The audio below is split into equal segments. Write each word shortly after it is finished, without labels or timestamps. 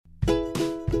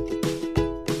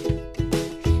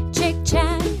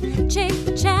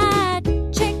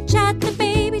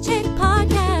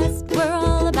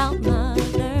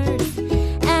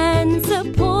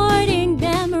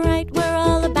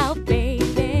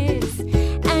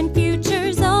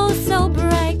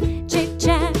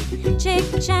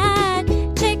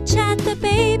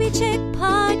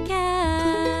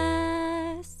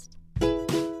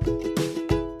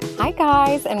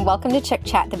guys, and welcome to Chick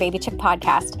Chat, the Baby Chick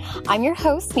podcast. I'm your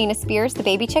host, Nina Spears, the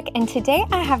Baby Chick, and today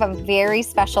I have a very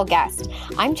special guest.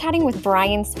 I'm chatting with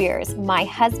Brian Spears, my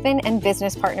husband and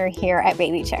business partner here at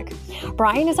Baby Chick.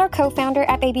 Brian is our co-founder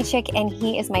at Baby Chick, and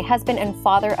he is my husband and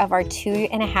father of our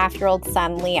 2.5-year-old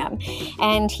son, Liam.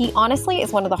 And he honestly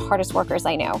is one of the hardest workers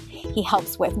I know. He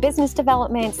helps with business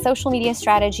development, social media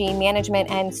strategy,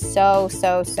 management, and so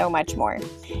much more.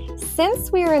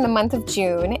 Since we are in the month of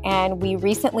June and we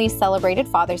recently celebrated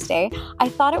Father's Day, I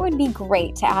thought it would be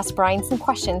great to ask Brian some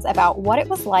questions about what it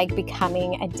was like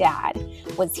becoming a dad.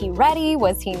 Was he ready?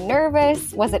 Was he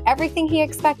nervous? Was it everything he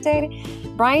expected?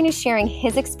 Brian is sharing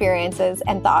his experiences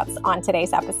and thoughts on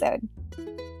today's episode.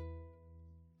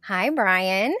 Hi,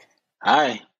 Brian.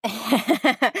 Hi.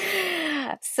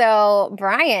 So,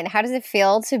 Brian, how does it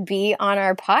feel to be on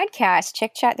our podcast,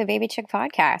 Chick Chat, the Baby Chick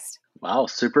podcast? Wow,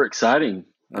 super exciting.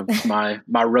 It's my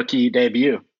rookie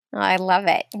debut. I love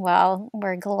it. Well,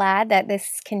 we're glad that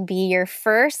this can be your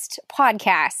first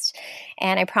podcast,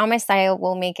 and I promise I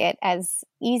will make it as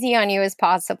easy on you as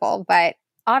possible. But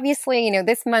obviously,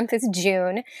 this month is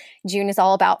June. June is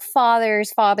all about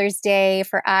Father's Day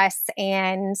for us.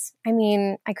 And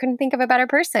I couldn't think of a better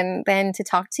person than to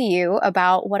talk to you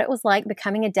about what it was like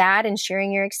becoming a dad and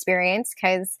sharing your experience,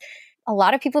 because a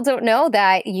lot of people don't know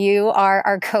that you are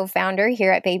our co-founder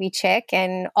here at Baby Chick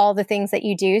and all the things that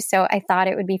you do. So I thought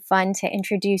it would be fun to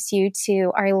introduce you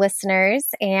to our listeners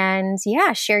and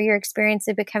share your experience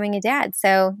of becoming a dad.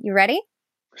 So you ready?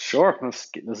 Sure.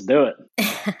 Let's do it.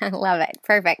 I love it.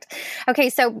 Perfect. Okay.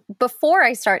 So before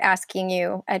I start asking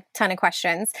you a ton of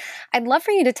questions, I'd love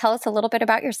for you to tell us a little bit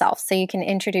about yourself so you can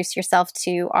introduce yourself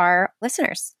to our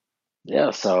listeners.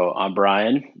 Yeah. So I'm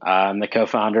Brian. I'm the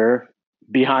co-founder.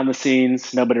 Behind the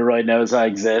scenes, nobody really knows I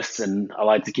exist, and I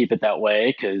like to keep it that way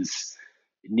because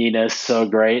Nina's so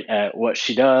great at what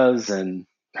she does and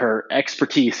her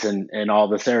expertise in all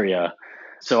this area.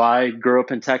 So I grew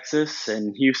up in Texas,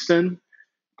 in Houston,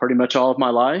 pretty much all of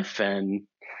my life, and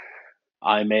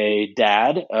I'm a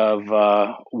dad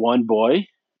of one boy,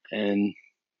 and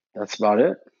that's about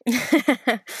it.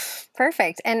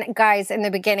 Perfect. And guys, in the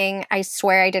beginning, I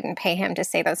swear I didn't pay him to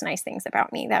say those nice things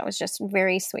about me. That was just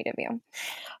very sweet of you.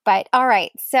 But all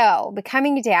right, so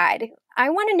becoming a dad, I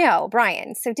want to know,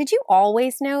 Brian, so did you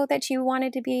always know that you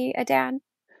wanted to be a dad?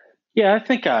 Yeah, I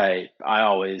think I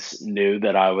always knew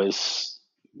that I was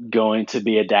going to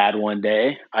be a dad one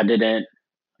day. I didn't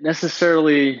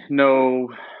necessarily know,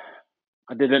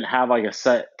 I didn't have like a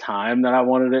set time that I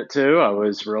wanted it to. I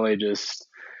was really just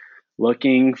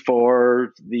looking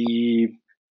for the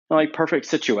perfect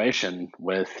situation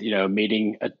with,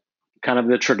 meeting a kind of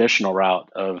the traditional route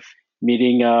of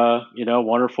meeting a,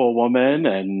 wonderful woman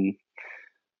and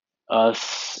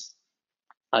us,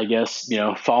 I guess,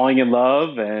 falling in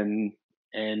love and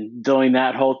doing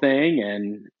that whole thing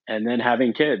and then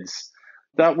having kids.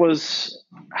 That was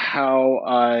how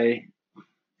I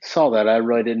saw that. I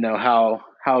really didn't know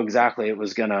how exactly it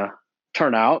was going to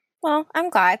turn out. Well, I'm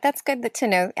glad. That's good to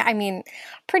know.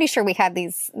 Pretty sure we had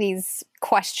these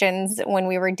questions when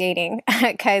we were dating,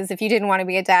 because if you didn't want to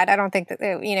be a dad, I don't think that,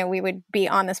 we would be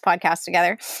on this podcast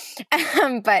together.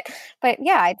 But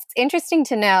yeah, it's interesting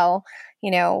to know,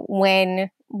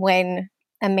 when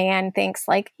a man thinks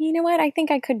like, you know what, I think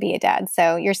I could be a dad.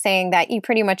 So you're saying that you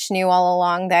pretty much knew all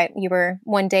along that you were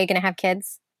one day going to have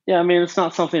kids? Yeah. It's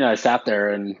not something I sat there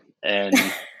and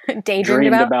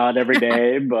daydreamed about every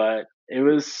day, but it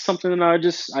was something that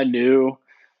I knew,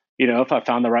 if I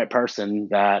found the right person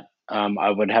that I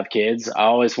would have kids. I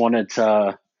always wanted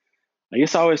to, I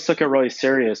guess I always took it really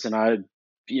serious, and I,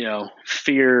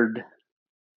 feared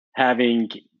having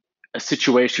a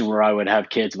situation where I would have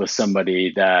kids with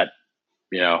somebody that,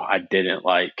 I didn't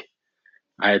like.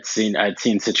 I'd seen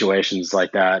situations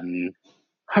like that, and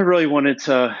I really wanted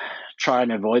to try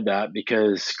and avoid that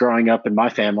because growing up in my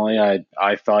family, I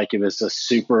felt like it was a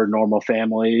super normal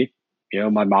family.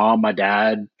 My mom, my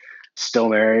dad, still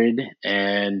married,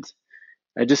 and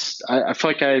I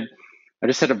feel like I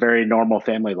just had a very normal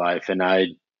family life, and I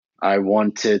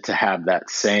wanted to have that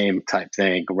same type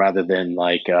thing rather than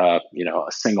like a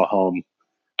single home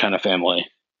kind of family.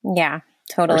 Yeah,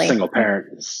 totally. Or single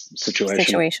parent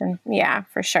situation. Yeah,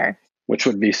 for sure. Which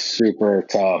would be super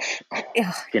tough.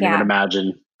 Can't even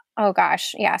imagine. Oh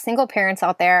gosh. Yeah. Single parents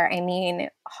out there,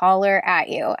 holler at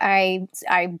you. I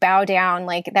bow down.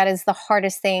 Like, that is the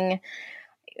hardest thing.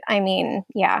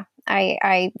 Yeah,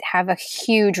 I have a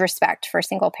huge respect for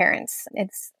single parents.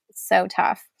 It's so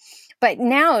tough. But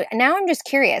now I'm just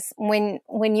curious, when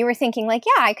you were thinking like,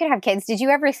 yeah, I could have kids, did you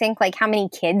ever think like how many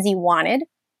kids you wanted?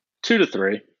 2 to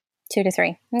 3. 2 to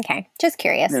 3. Okay. Just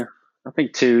curious. Yeah. I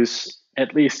think two's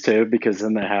at least two, because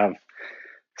then they have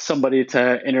somebody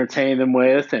to entertain them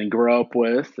with and grow up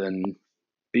with and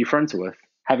be friends with.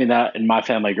 Having that in my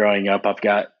family growing up, I've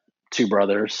got two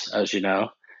brothers, as you know,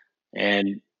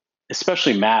 and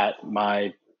especially Matt,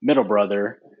 my middle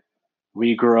brother,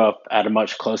 we grew up at a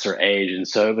much closer age. And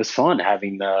so it was fun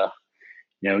having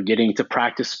getting to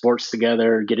practice sports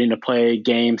together, getting to play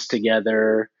games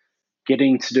together,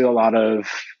 getting to do a lot of,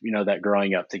 that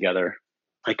growing up together.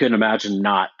 I couldn't imagine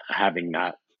not having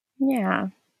that. Yeah,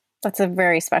 that's a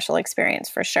very special experience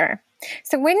for sure.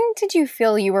 So when did you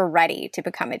feel you were ready to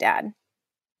become a dad?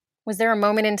 Was there a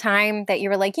moment in time that you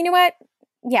were like, you know what?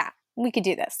 Yeah, we could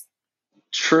do this?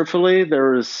 Truthfully,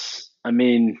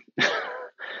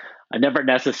 I never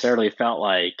necessarily felt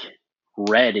like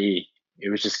ready. It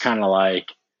was just kind of like,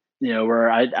 where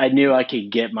I knew I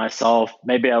could get myself,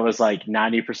 maybe I was like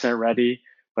 90% ready,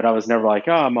 but I was never like,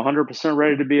 oh, I'm 100%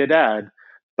 ready to be a dad.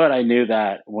 But I knew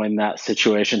that when that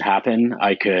situation happened,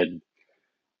 I could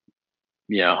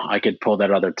pull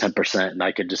that other 10% and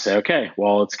I could just say, okay,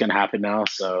 well, it's going to happen now.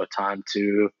 So time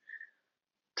to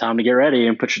get ready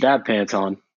and put your dad pants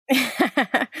on.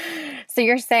 So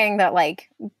you're saying that like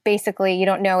basically you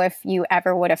don't know if you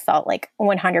ever would have felt like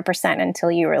 100%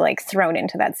 until you were like thrown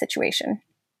into that situation.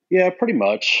 Yeah, pretty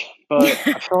much. But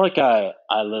I feel like I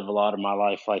live a lot of my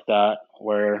life like that,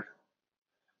 where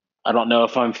I don't know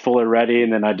if I'm fully ready,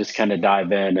 and then I just kind of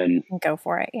dive in and Go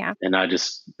for it. Yeah. and I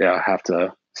just have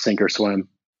to sink or swim.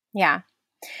 Yeah.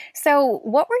 So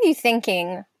what were you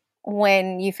thinking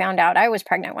when you found out I was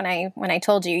pregnant? When I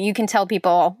told you? You can tell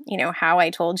people, how I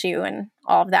told you and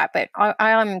all of that, but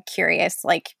I'm curious,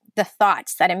 like the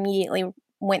thoughts that immediately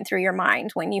went through your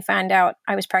mind when you found out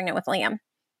I was pregnant with Liam.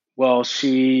 Well,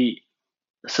 she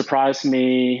surprised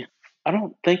me. I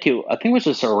think it was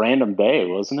just a random day,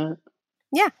 wasn't it?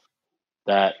 Yeah.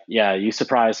 You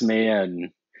surprised me,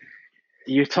 and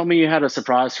you told me you had a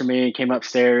surprise for me, came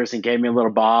upstairs and gave me a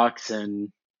little box. And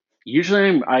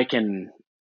usually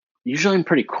I'm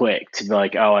pretty quick to be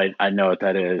like, oh, I know what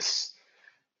that is.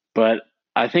 But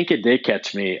I think it did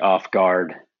catch me off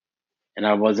guard, and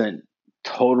I wasn't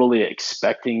totally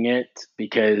expecting it,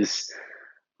 because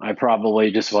I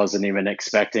probably just wasn't even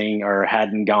expecting or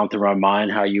hadn't gone through my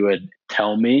mind how you would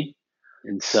tell me.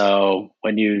 And so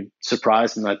when you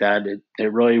surprised me like that,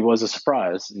 it really was a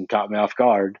surprise and caught me off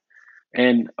guard.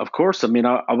 And of course,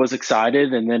 I was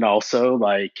excited. And then also,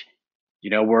 like,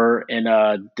 we're in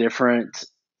a different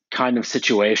kind of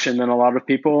situation than a lot of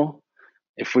people.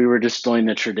 If we were just doing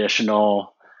the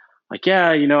traditional, like, yeah,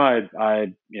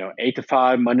 I 8 to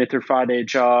 5, Monday through Friday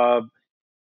job,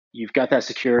 you've got that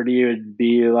security, it would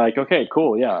be like, okay,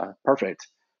 cool, yeah, perfect.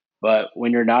 But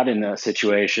when you're not in that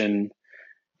situation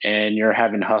and you're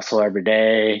having to hustle every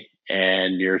day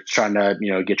and you're trying to,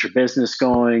 get your business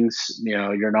going,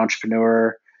 you're an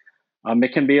entrepreneur,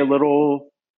 it can be a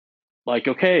little like,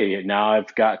 okay, now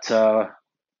I've got to,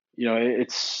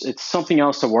 it's something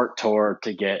else to work toward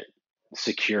to get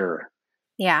secure.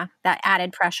 Yeah, that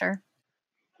added pressure.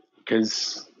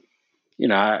 Because,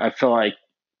 I feel like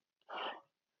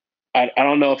I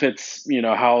don't know if it's,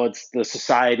 how it's the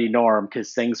society norm,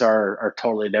 because things are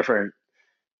totally different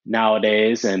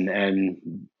nowadays, and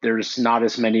there's not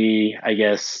as many, I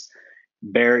guess,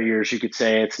 barriers, you could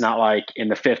say. It's not like in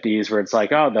the 50s where it's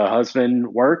like, oh, the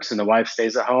husband works and the wife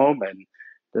stays at home and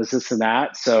does this and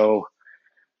that. So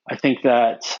I think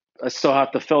that I still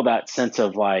have to feel that sense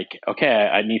of like, okay,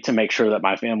 I need to make sure that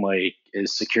my family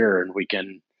is secure and we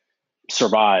can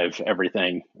survive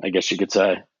everything, I guess you could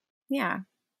say. Yeah.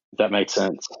 If that makes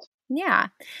sense. Yeah.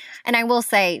 And I will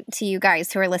say to you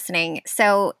guys who are listening,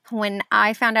 so when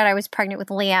I found out I was pregnant with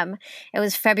Liam, it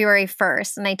was February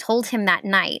 1st, and I told him that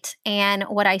night. And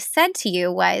what I said to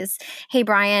you was, hey,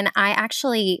 Brian,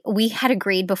 we had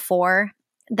agreed before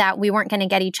that we weren't going to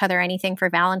get each other anything for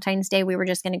Valentine's Day. We were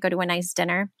just going to go to a nice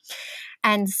dinner.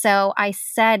 And so I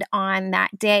said on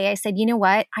that day, I said, you know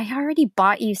what? I already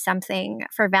bought you something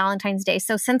for Valentine's Day.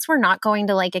 So since we're not going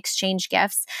to like exchange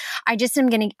gifts, I'm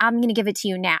going to give it to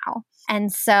you now.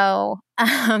 And so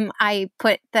I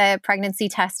put the pregnancy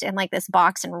test in like this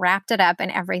box and wrapped it up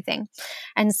and everything.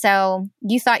 And so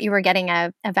you thought you were getting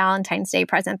a Valentine's Day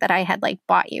present that I had like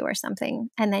bought you or something.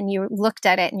 And then you looked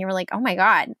at it and you were like, oh my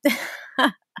God.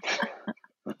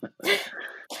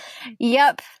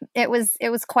 Yep. It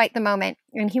was quite the moment.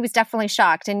 And he was definitely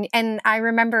shocked. And I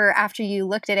remember after you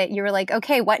looked at it, you were like,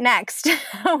 okay, what next?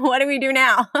 What do we do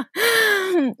now?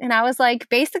 And I was like,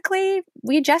 basically,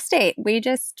 we gestate. We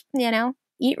just,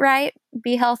 eat right,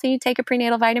 be healthy, take a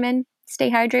prenatal vitamin, stay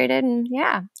hydrated, and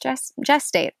yeah, just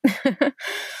gestate.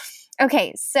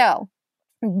 Okay. So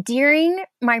During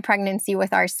my pregnancy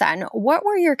with our son, what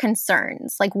were your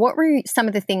concerns? Like, what were some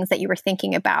of the things that you were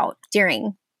thinking about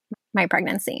during my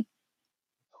pregnancy?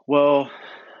 Well,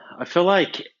 I feel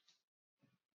like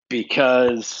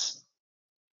because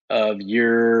of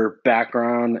your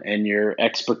background and your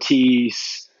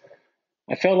expertise,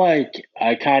 I feel like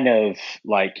I kind of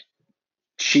like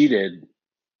cheated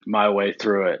my way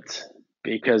through it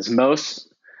because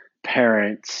most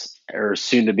parents or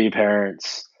soon to be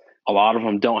parents, a lot of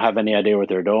them don't have any idea what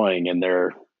they're doing and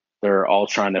they're all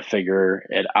trying to figure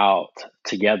it out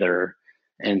together.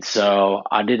 And so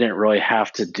I didn't really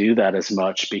have to do that as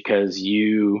much because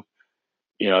you're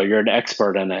an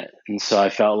expert in it. And so I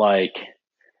felt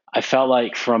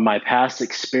like from my past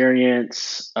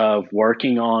experience of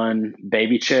working on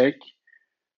Baby Chick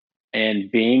and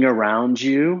being around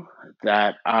you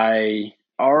that I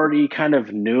already kind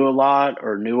of knew a lot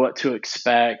or knew what to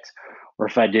expect. Or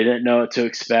if I didn't know what to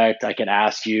expect, I could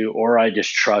ask you, or I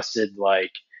just trusted,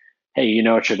 like, hey, you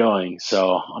know what you're doing.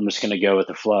 So I'm just going to go with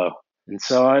the flow. And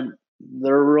so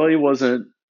there really wasn't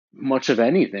much of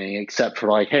anything except for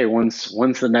like, hey, when's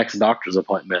the next doctor's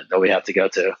appointment that we have to go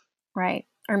to? Right.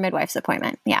 Or midwife's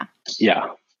appointment. Yeah. Yeah.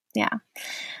 Yeah.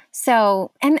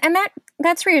 So, and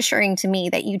that's reassuring to me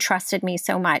that you trusted me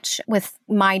so much with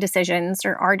my decisions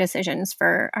or our decisions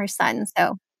for our son.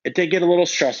 So, It did get a little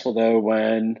stressful though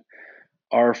when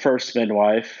our first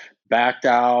midwife backed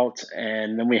out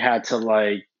and then we had to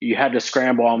like you had to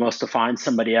scramble almost to find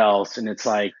somebody else, and it's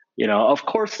like, of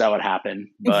course that would happen,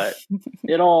 but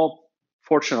it all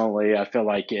fortunately I feel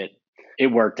like it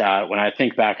worked out. When I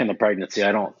think back in the pregnancy,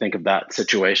 I don't think of that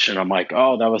situation. I'm like,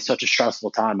 oh, that was such a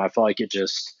stressful time. I feel like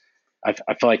I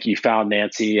feel like you found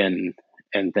Nancy and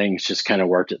things just kind of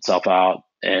worked itself out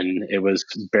and it was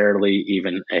barely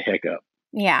even a hiccup.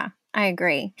 yeah, I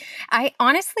agree. I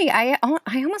honestly, I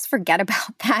almost forget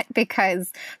about that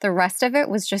because the rest of it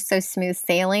was just so smooth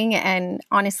sailing. And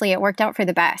honestly, it worked out for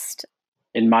the best.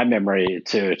 In my memory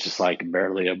too, it's just like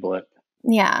barely a blip,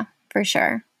 Yeah, for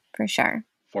sure. For sure.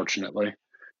 fortunately.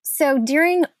 So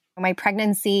during my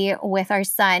pregnancy with our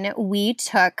son, we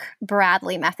took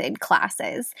Bradley method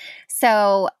classes.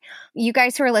 So you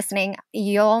guys who are listening,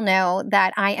 you'll know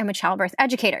that I am a childbirth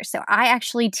educator. So I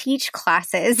actually teach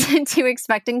classes to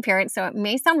expecting parents. So it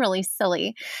may sound really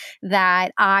silly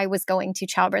that I was going to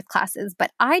childbirth classes,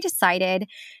 but I decided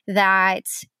that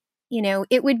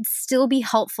it would still be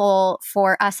helpful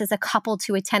for us as a couple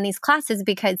to attend these classes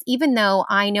because even though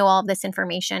I know all of this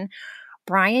information,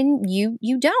 Brian, you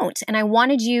don't. And I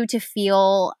wanted you to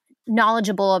feel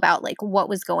knowledgeable about like what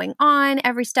was going on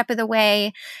every step of the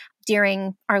way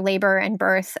during our labor and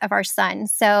birth of our son.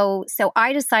 So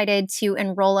I decided to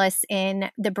enroll us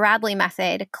in the Bradley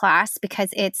method class because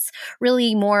it's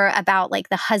really more about like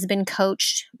the husband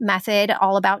coach method,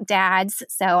 all about dads.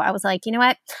 So I was like, you know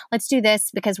what? Let's do this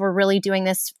because we're really doing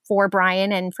this for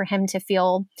Brian and for him to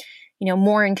feel,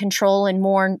 more in control and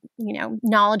more,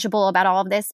 knowledgeable about all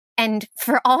of this. And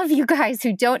for all of you guys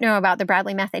who don't know about the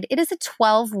Bradley method, it is a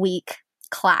 12-week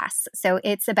class. So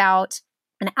it's about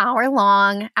an hour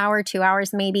long, hour, 2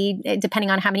 hours, maybe,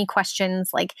 depending on how many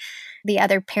questions like the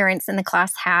other parents in the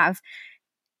class have.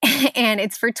 And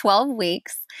it's for 12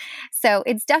 weeks. So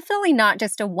it's definitely not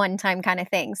just a one-time kind of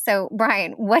thing. So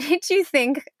Brian, what did you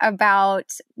think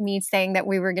about me saying that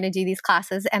we were going to do these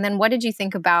classes? And then what did you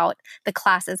think about the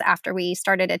classes after we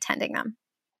started attending them?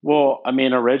 Well, I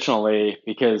mean, originally,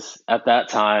 because at that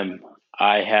time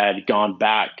I had gone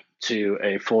back to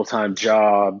a full time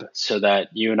job so that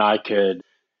you and I could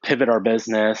pivot our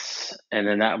business. And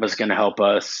then that was going to help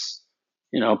us,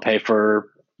 pay for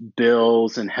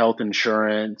bills and health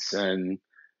insurance and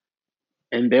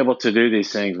be able to do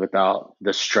these things without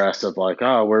the stress of like,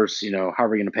 oh, how are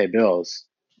we going to pay bills?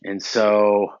 And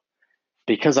so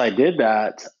because I did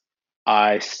that,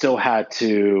 I still had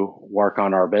to work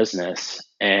on our business,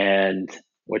 and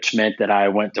which meant that I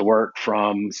went to work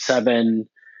from 7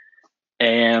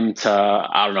 a.m. to,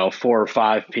 I don't know, 4 or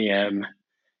 5 p.m.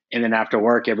 And then after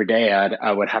work every day,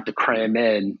 I would have to cram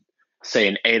in, say,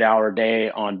 an 8-hour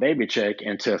day on Baby Chick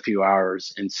into a few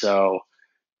hours. And so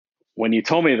when you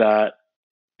told me that,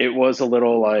 it was a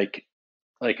little like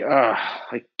I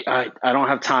don't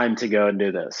have time to go and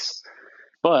do this.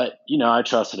 But, I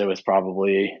trusted it was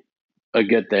probably a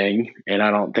good thing, and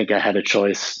I don't think I had a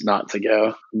choice not to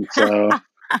go. And so,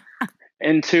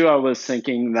 and two, I was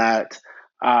thinking that,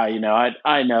 I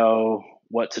know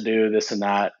what to do, this and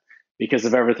that, because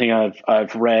of everything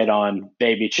I've read on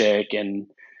Baby Chick and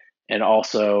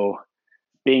also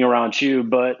being around you.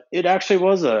 But it actually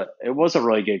was a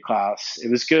really good class. It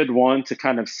was good, one, to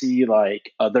kind of see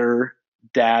like other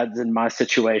dads in my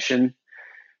situation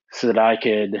so that I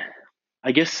could,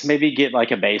 I guess, maybe get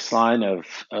like a baseline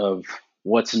of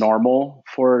what's normal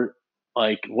for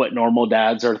like what normal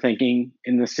dads are thinking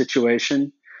in this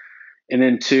situation. And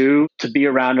then two, to be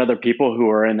around other people who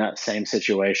are in that same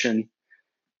situation.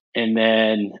 And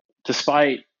then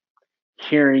despite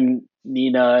hearing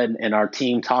Nina and our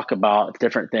team talk about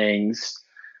different things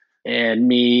and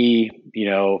me,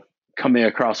 coming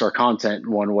across our content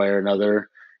in one way or another,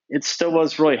 it still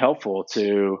was really helpful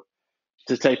to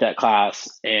take that class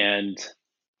and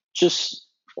just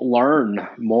learn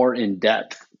more in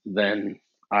depth than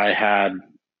I had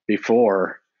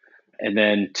before. And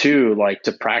then two, like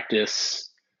to practice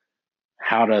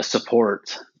how to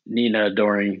support Nina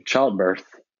during childbirth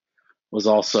was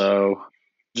also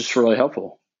just really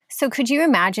helpful. So could you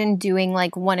imagine doing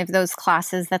like one of those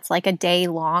classes that's like a day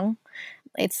long?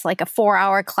 It's like a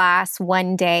 4-hour class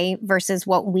one day versus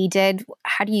what we did.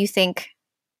 How do you think,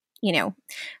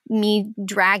 me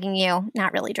dragging you,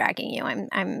 not really dragging you,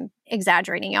 I'm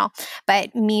exaggerating, y'all,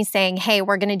 but me saying, hey,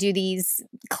 we're going to do these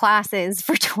classes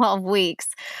for 12 weeks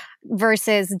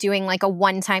versus doing like a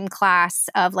one-time class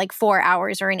of like 4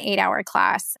 hours or an 8-hour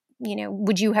class?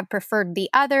 Would you have preferred the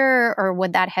other, or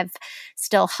would that have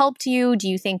still helped you? Do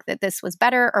you think that this was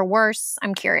better or worse?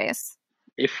 I'm curious.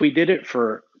 If we did it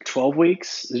for 12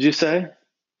 weeks, did you say?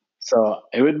 So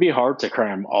it would be hard to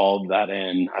cram all of that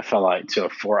in, I felt like, to a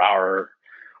 4 hour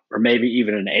or maybe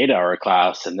even an 8 hour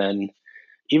class. And then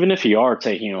even if you are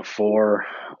taking a 4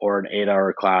 or an 8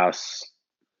 hour class,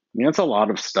 I mean, that's a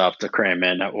lot of stuff to cram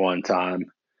in at one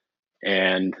time.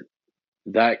 And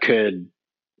that could,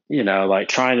 like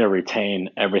trying to retain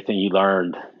everything you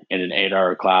learned in an 8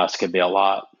 hour class could be a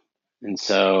lot. And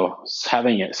so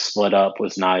having it split up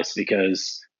was nice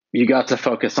because you got to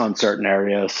focus on certain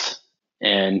areas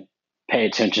and pay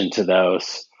attention to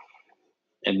those.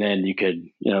 And then you could,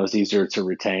 it was easier to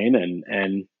retain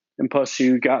and plus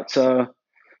you got to,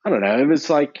 I don't know, it was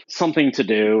like something to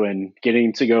do and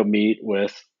getting to go meet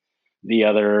with the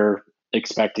other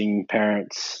expecting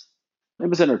parents. It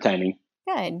was entertaining.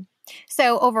 Good.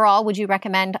 So overall, would you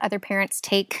recommend other parents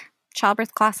take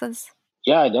childbirth classes?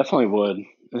 Yeah, I definitely would.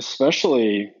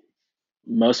 Especially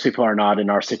most people are not in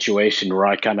our situation where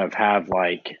I kind of have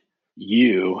like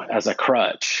you as a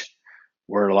crutch,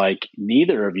 where like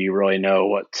neither of you really know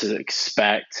what to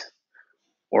expect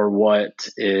or what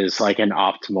is like an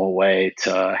optimal way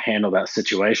to handle that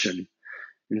situation.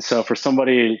 And so for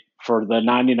the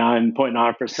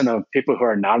 99.9% of people who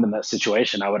are not in that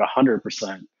situation, I would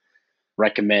 100%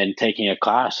 recommend taking a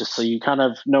class just so you kind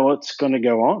of know what's going to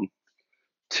go on.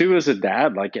 Two, as a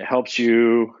dad, like it helps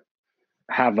you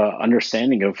have an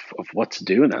understanding of what to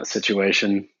do in that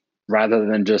situation rather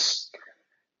than just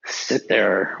sit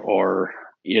there or,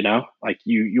 like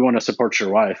you want to support your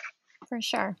wife. For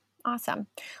sure. Awesome.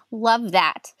 Love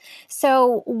that.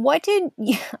 So what did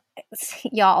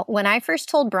y'all, when I first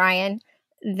told Brian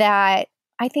that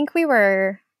I think we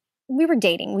were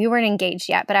dating, we weren't engaged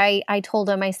yet, but I told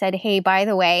him, I said, hey, by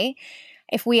the way,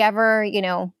 if we ever,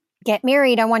 get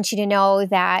married, I want you to know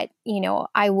that,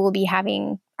 I will be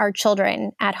having our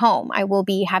children at home. I will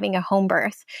be having a home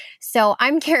birth. So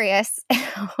I'm curious,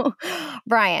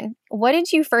 Brian, what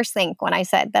did you first think when I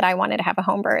said that I wanted to have a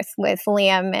home birth with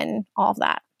Liam and all of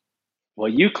that? Well,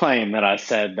 you claim that I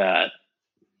said that,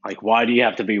 like, why do you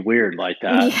have to be weird like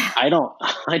that? Yeah.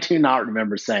 I do not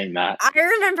remember saying that. I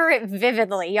remember it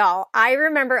vividly, y'all. I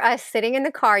remember us sitting in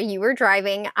the car. You were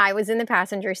driving. I was in the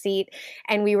passenger seat,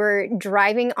 and we were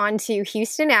driving onto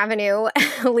Houston Avenue,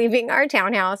 leaving our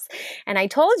townhouse. And I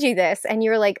told you this, and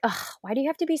you were like, ugh, why do you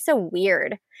have to be so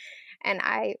weird? And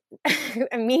I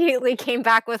immediately came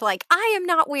back with like, I am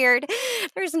not weird.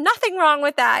 There's nothing wrong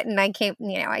with that. And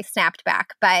I snapped back.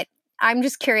 But I'm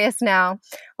just curious now,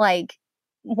 like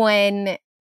when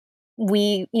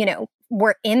we,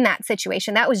 were in that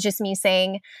situation, that was just me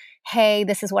saying, hey,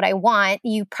 this is what I want.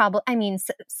 You probably,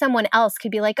 someone else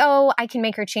could be like, oh, I can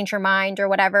make her change her mind or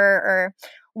whatever, or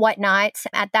whatnot.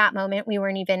 At that moment, we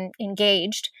weren't even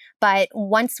engaged. But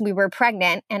once we were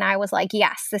pregnant and I was like,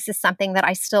 yes, this is something that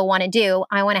I still want to do.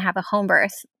 I want to have a home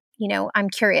birth. I'm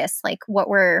curious, like, what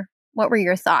were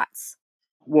your thoughts?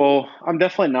 Well, I'm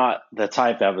definitely not the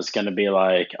type that was going to be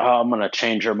like, oh, I'm going to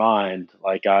change your mind.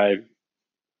 Like, I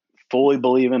fully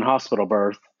believe in hospital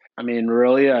birth. I mean,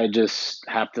 really, I just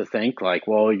have to think like,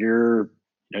 well, you've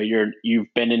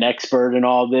been an expert in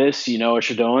all this, you know what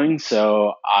you're doing.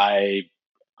 So I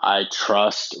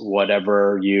trust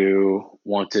whatever you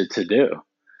wanted to do.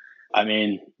 I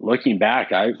mean, looking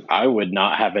back, I would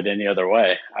not have it any other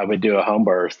way. I would do a home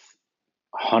birth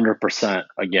 100%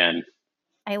 again.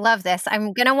 I love this.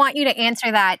 I'm going to want you to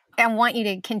answer that. I want you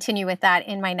to continue with that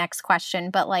in my next question.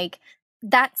 But like,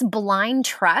 that's blind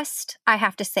trust, I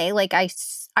have to say. Like,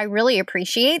 I really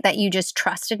appreciate that you just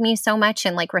trusted me so much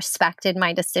and like respected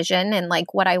my decision and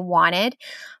like what I wanted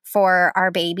for our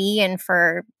baby and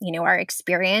for, you know, our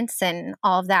experience and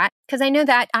all of that. Because I know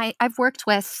that I've worked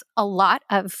with a lot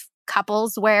of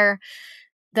couples where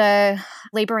the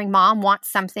laboring mom wants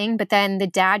something, but then the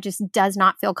dad just does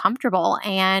not feel comfortable.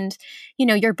 And, you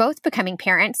know, you're both becoming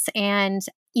parents. And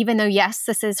even though, yes,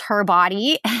 this is her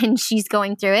body and she's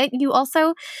going through it, you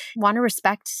also want to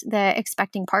respect the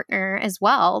expecting partner as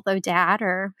well, the dad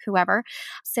or whoever.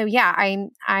 So yeah,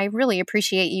 I really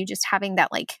appreciate you just having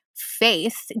that like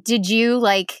faith. Did you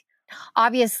like,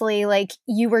 obviously, like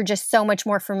you were just so much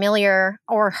more familiar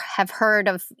or have heard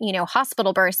of, you know,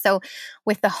 hospital births. So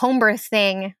with the home birth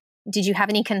thing, did you have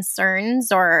any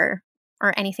concerns or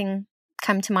anything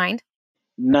come to mind?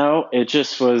 No, it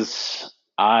just was,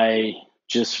 I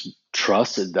just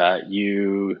trusted that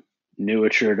you knew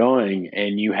what you were doing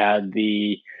and you had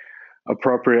the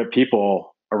appropriate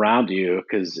people around you,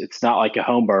 because it's not like a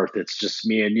home birth. It's just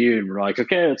me and you. And we're like,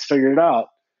 okay, let's figure it out.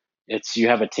 It's, you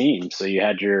have a team. So you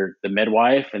had the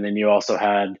midwife, and then you also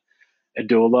had a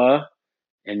doula,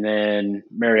 and then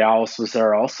Mary Alice was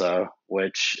there also,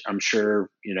 which I'm sure,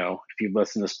 you know, if you've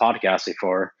listened to this podcast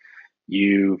before,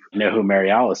 you know who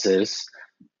Mary Alice is.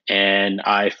 And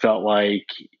I felt like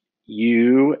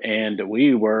you and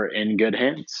we were in good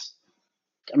hands.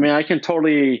 I mean, I can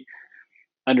totally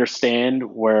understand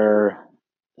where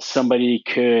somebody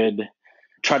could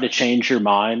try to change your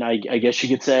mind, I guess you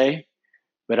could say.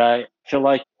 But I feel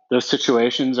like those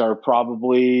situations are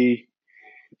probably,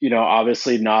 you know,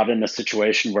 obviously not in a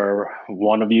situation where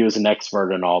one of you is an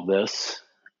expert in all this.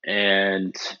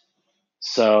 And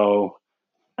so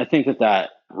I think that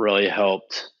really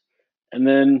helped. And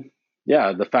then,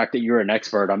 yeah, the fact that you're an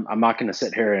expert, I'm not going to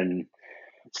sit here and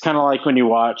it's kind of like when you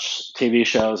watch TV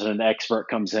shows and an expert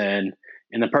comes in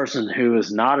and the person who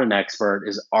is not an expert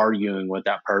is arguing with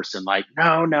that person, like,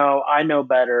 no, I know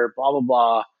better, blah, blah,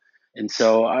 blah. And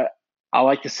so I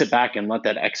like to sit back and let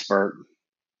that expert,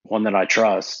 one that I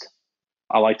trust,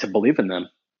 I like to believe in them.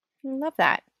 I love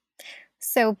that.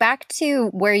 So back to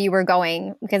where you were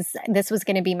going, because this was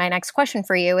going to be my next question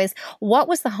for you, is what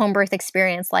was the home birth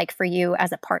experience like for you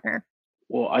as a partner?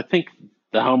 Well, I think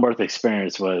the home birth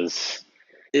experience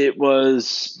it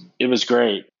was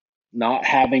great. Not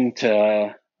having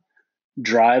to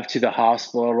drive to the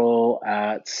hospital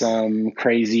at some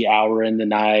crazy hour in the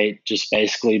night, just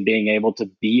basically being able to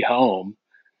be home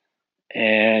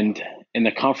and in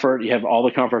the comfort, you have all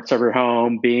the comforts of your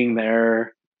home, being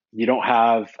there. You don't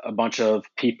have a bunch of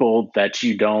people that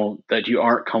you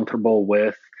aren't comfortable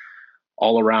with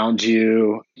all around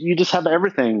you. You just have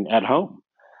everything at home.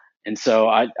 And so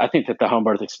I think that the home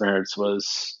birth experience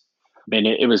was, I mean,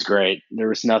 it was great. There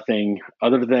was nothing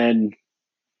other than,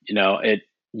 you know,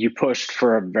 you pushed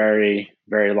for a very,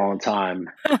 very long time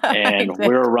I and we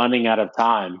did. were running out of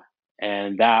time.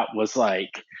 And that was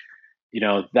like, you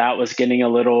know, that was getting a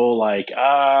little like,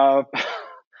 I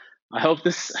hope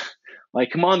this, like,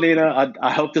 come on, Nina,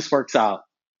 I hope this works out.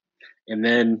 And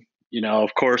then, you know,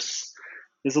 of course,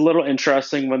 it's a little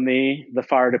interesting when the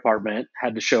fire department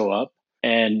had to show up.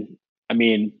 And I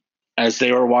mean, as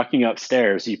they were walking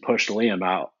upstairs, he pushed Liam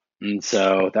out. And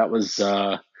so that was,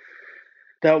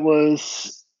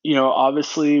 you know,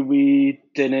 obviously we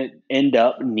didn't end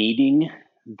up needing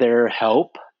their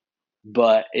help,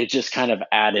 but it just kind of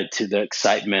added to the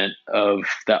excitement of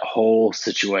that whole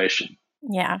situation.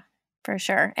 Yeah, for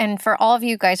sure. And for all of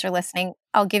you guys who are listening,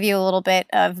 I'll give you a little bit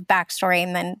of backstory,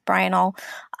 and then Brian,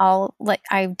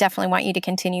 I definitely want you to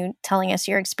continue telling us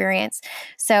your experience.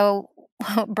 So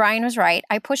Brian was right.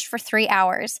 I pushed for 3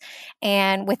 hours.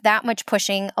 And with that much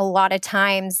pushing, a lot of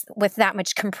times with that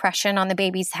much compression on the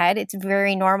baby's head, it's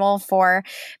very normal for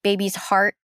baby's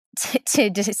heart to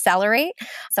decelerate.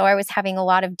 So I was having a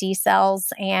lot of decels,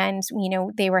 and, you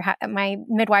know, my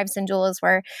midwives and doulas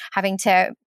were having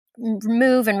to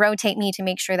move and rotate me to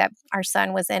make sure that our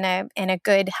son was in a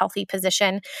good, healthy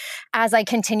position as I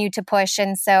continued to push.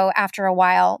 And so after a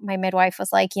while, my midwife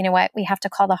was like, you know what, we have to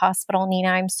call the hospital. Nina,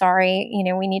 I'm sorry. You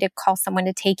know, we need to call someone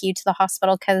to take you to the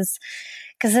hospital because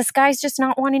this guy's just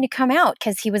not wanting to come out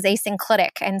because he was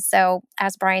asynclitic. And so,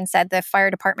 as Brian said, the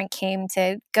fire department came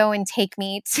to go and take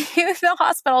me to the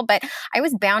hospital, but I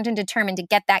was bound and determined to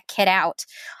get that kid out,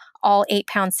 all 8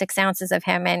 pounds, 6 ounces of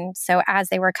him. And so as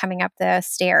they were coming up the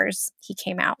stairs, he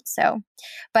came out. So,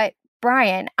 but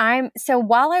Brian, so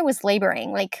while I was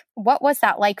laboring, like, what was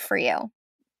that like for you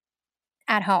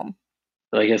at home?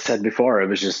 like I said before, it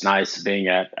was just nice being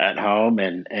at home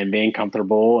and being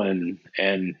comfortable and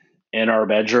in our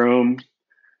bedroom.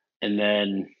 And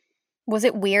then, Was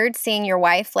it weird seeing your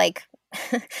wife like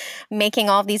making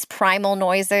all these primal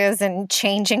noises and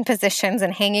changing positions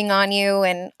and hanging on you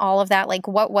and all of that? Like,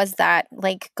 what was that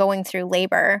like going through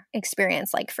labor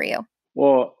experience like for you?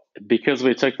 well, because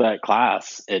we took that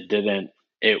class,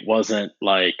 it wasn't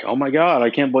like, oh my God, I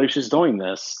can't believe she's doing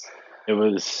this. It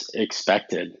was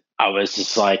expected. I was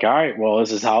just like, all right, well,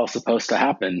 this is how it's supposed to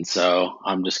happen. So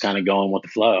I'm just kind of going with the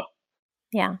flow.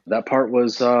 Yeah. That part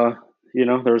was, there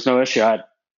was no issue.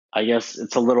 I guess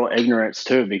it's a little ignorance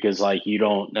too, because like you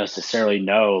don't necessarily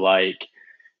know, like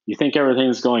you think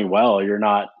everything's going well. You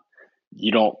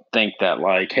don't think that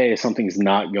like, hey, something's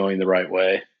not going the right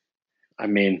way. I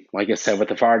mean, like I said, with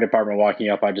the fire department walking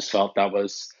up, I felt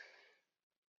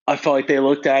like they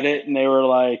looked at it and they were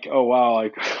like, oh, wow,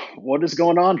 like what is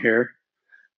going on here?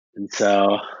 And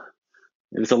so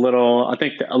it was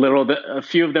a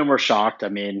few of them were shocked. I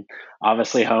mean,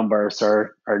 obviously home births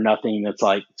are nothing that's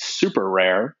like super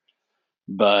rare,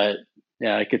 but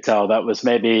yeah, I could tell that was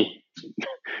maybe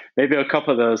a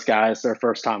couple of those guys, their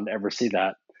first time to ever see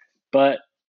that. But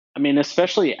I mean,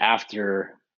 especially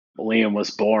after Liam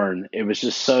was born, it was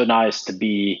just so nice to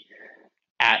be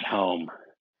at home.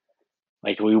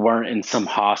 Like we weren't in some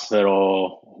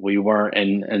hospital, we weren't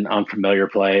in an unfamiliar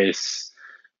place.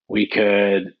 We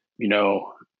could,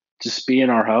 just be in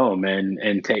our home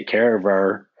and take care of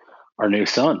our new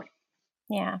son.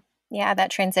 Yeah. Yeah.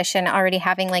 That transition, already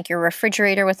having like your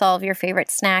refrigerator with all of your favorite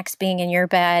snacks, being in your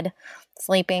bed,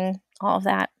 sleeping, all of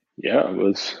that. Yeah, it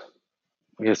was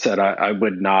like I said, I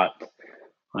would not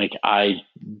like I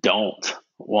don't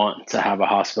want to have a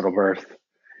hospital birth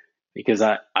because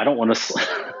I don't want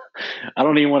to I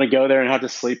don't even want to go there and have to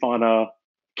sleep on a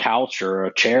couch or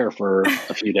a chair for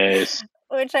a few days.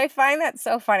 Which I find that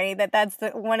so funny that that's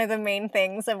one of the main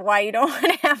things of why you don't want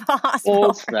to have a Well, hospital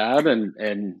it's birth. that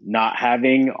and not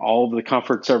having all the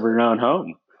comforts of your own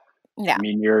home. I Yeah.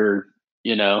 mean,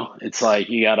 it's like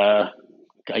you gotta,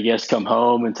 I guess, come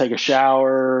home and take a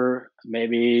shower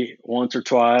maybe once or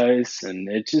twice, and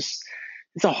it's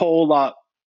a whole lot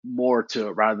more to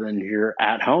it rather than you're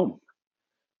at home.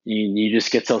 You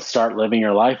just get to start living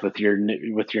your life with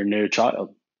with your new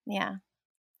child. Yeah.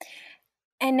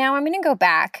 And now I'm going to go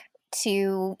back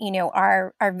to,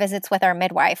 our visits with our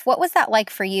midwife. What was that like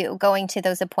for you going to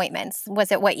those appointments?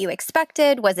 Was it what you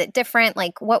expected? Was it different?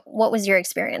 Like what was your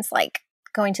experience like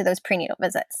going to those prenatal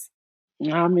visits?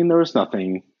 I mean, there was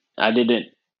nothing. I didn't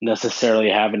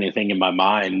necessarily have anything in my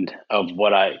mind of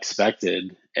what I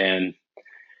expected, and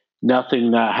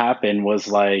nothing that happened was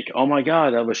like, oh my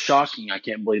God, that was shocking. I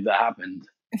can't believe that happened.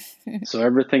 So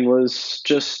everything was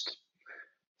just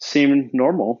seemed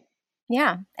normal.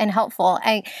 Yeah, and helpful.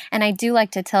 I do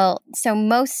like to tell. So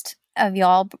most of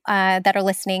y'all that are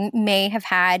listening may have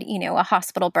had a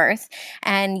hospital birth,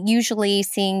 and usually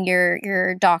seeing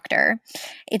your doctor,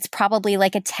 it's probably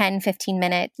like a 10-15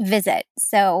 minute visit.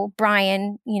 So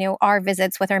Brian, our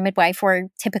visits with our midwife were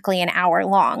typically an hour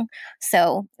long.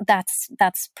 So that's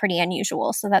pretty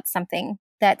unusual. So that's something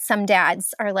that some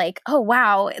dads are like, oh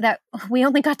wow, that we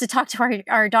only got to talk to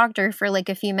our doctor for like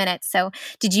a few minutes. So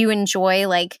did you enjoy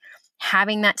like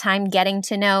having that time getting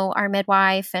to know our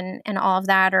midwife and all of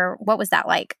that, or what was that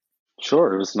like?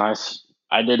 Sure, it was nice.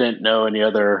 I didn't know any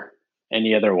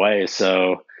other way,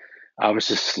 so I was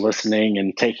just listening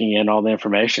and taking in all the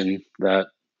information that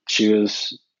she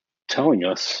was telling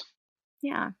us.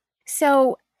 Yeah.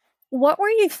 So what were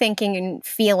you thinking and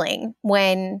feeling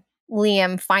when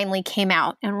Liam finally came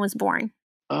out and was born?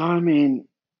 I mean,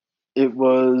 it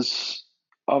was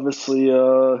obviously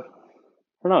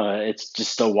I don't know, it's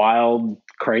just a wild,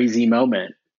 crazy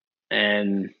moment.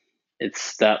 And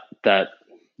it's that the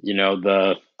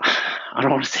I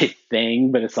don't want to say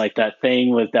thing, but it's like that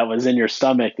thing that was in your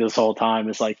stomach this whole time.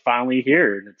 It's like finally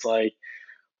here, and it's like,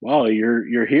 wow,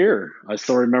 you're here. I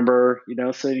still remember,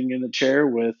 sitting in the chair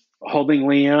with holding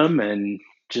Liam, and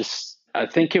just I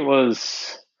think it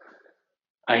was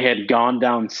I had gone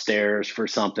downstairs for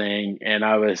something, and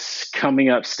I was coming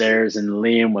upstairs, and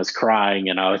Liam was crying,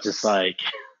 and I was just like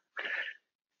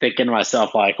thinking to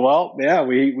myself, like, well, yeah,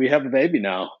 we have a baby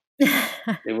now.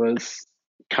 It was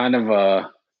kind of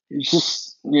it's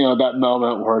just, that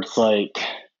moment where it's like,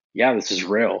 yeah, this is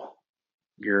real.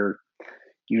 You're,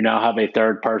 you now have a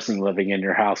third person living in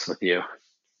your house with you.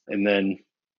 And then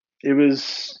it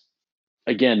was,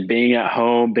 again, being at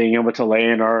home, being able to lay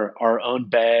in our own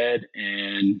bed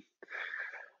and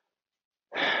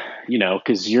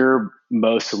because you're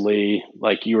mostly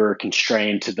like you were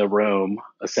constrained to the room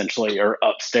essentially or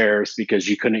upstairs because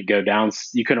you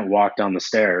couldn't walk down the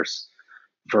stairs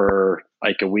for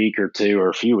like a week or two or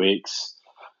a few weeks.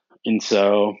 And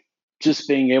so just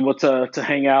being able to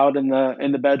hang out in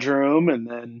the bedroom and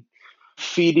then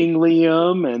feeding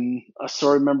Liam. And I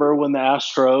still remember when the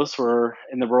Astros were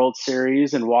in the World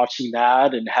Series and watching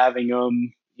that and having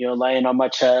him, laying on my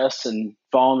chest and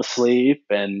falling asleep.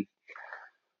 And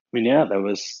I mean, yeah, that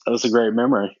was a great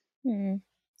memory. Mm.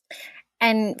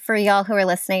 And for y'all who are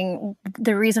listening,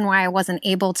 the reason why I wasn't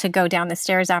able to go down the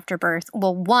stairs after birth,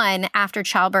 well, one, after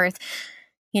childbirth,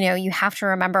 you have to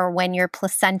remember when your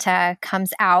placenta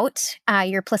comes out,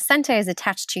 your placenta is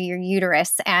attached to your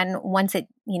uterus. And once it,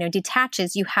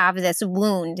 detaches, you have this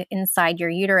wound inside your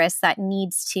uterus that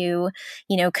needs to,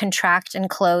 contract and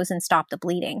close and stop the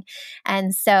bleeding.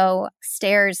 And so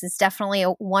stairs is definitely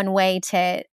one way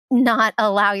to not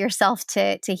allow yourself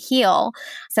to heal.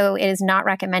 So it is not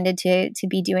recommended to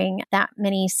be doing that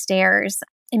many stairs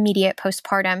immediate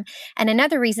postpartum. And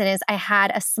another reason is I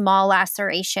had a small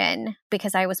laceration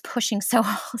because I was pushing so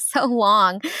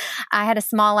long. I had a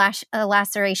small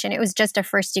laceration. It was just a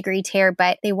 1st-degree tear,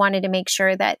 but they wanted to make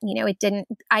sure that,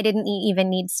 I didn't even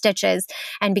need stitches.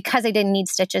 And because I didn't need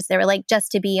stitches, they were like,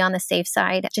 just to be on the safe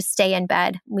side, just stay in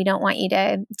bed. We don't want you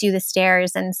to do the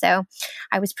stairs. And so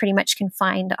I was pretty much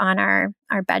confined on our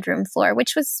bedroom floor,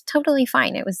 which was totally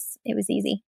fine. It was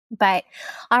easy. But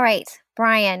all right,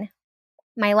 Brian,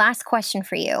 my last question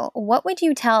for you. What would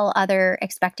you tell other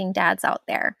expecting dads out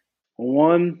there?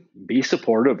 One, be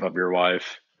supportive of your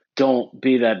wife. Don't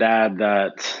be that dad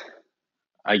that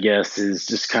I guess is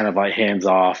just kind of like hands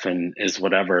off and is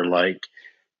whatever. Like,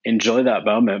 enjoy that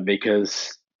moment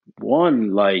because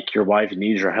one, like your wife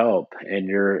needs your help and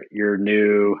your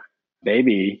new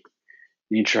baby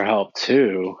needs your help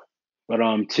too. But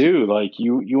two, like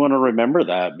you want to remember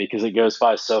that because it goes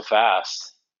by so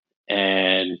fast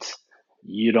and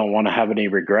you don't want to have any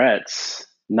regrets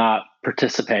not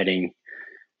participating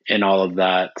in all of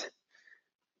that.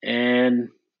 And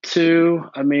two,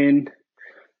 I mean,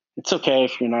 it's okay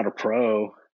if you're not a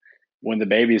pro when the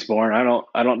baby's born. I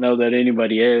don't know that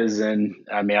anybody is. And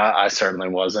I mean, I certainly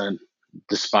wasn't,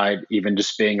 despite even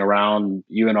just being around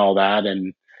you and all that.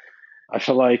 And I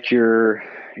feel like your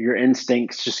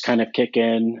instincts just kind of kick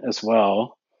in as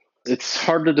well. It's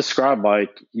hard to describe.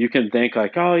 Like you can think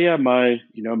like, oh yeah, my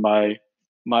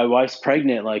wife's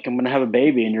pregnant, like I'm going to have a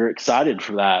baby and you're excited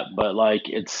for that. But like,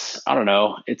 I don't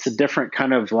know, it's a different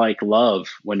kind of like love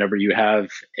whenever you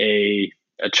have a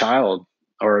child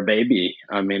or a baby.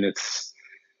 I mean, it's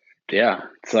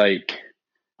like,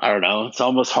 I don't know. It's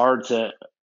almost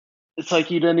it's like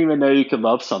you didn't even know you could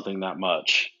love something that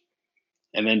much.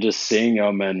 And then just seeing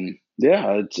them and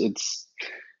it's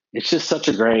just such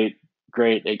a great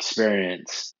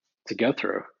experience to go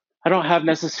through. I don't have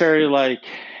necessarily like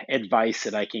advice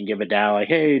that I can give a dad, like,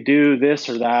 hey, do this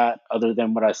or that, other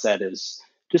than what I said is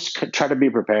just try to be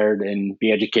prepared and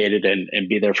be educated and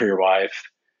be there for your wife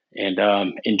and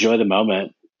enjoy the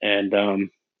moment. And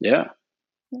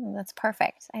That's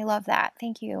perfect. I love that.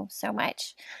 Thank you so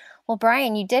much. Well,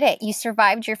 Brian, you did it. You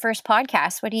survived your first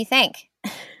podcast. What do you think?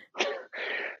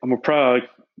 I'm a pro. I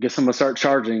guess I'm going to start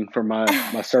charging for my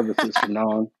services from now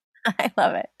on. I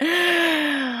love it.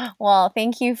 Well,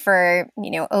 thank you for,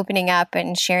 opening up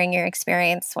and sharing your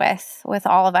experience with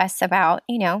all of us about,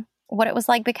 what it was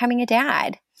like becoming a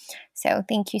dad. So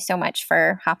thank you so much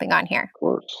for hopping on here. Of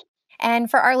course. And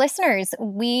for our listeners,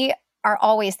 we are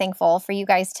always thankful for you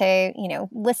guys to,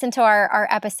 listen to our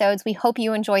episodes. We hope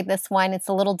you enjoyed this one. It's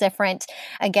a little different.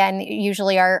 Again,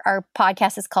 usually our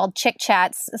podcast is called Chick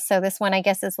Chats. So this one, I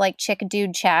guess, is like Chick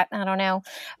Dude Chat. I don't know.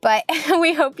 But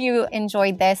we hope you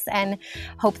enjoyed this and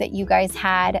hope that you guys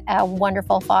had a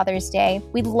wonderful Father's Day.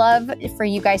 We'd love for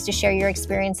you guys to share your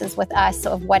experiences with us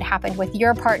of what happened with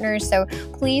your partners. So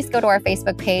please go to our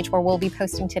Facebook page where we'll be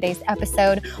posting today's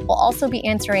episode. We'll also be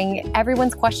answering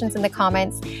everyone's questions in the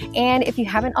comments. And if you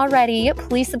haven't already,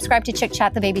 please subscribe to Chick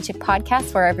Chat, the Baby Chick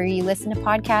podcast, wherever you listen to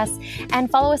podcasts, and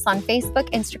follow us on Facebook,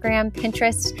 Instagram,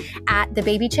 Pinterest at The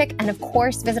Baby Chick. And of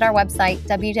course, visit our website,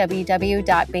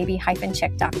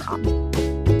 www.baby-chick.com.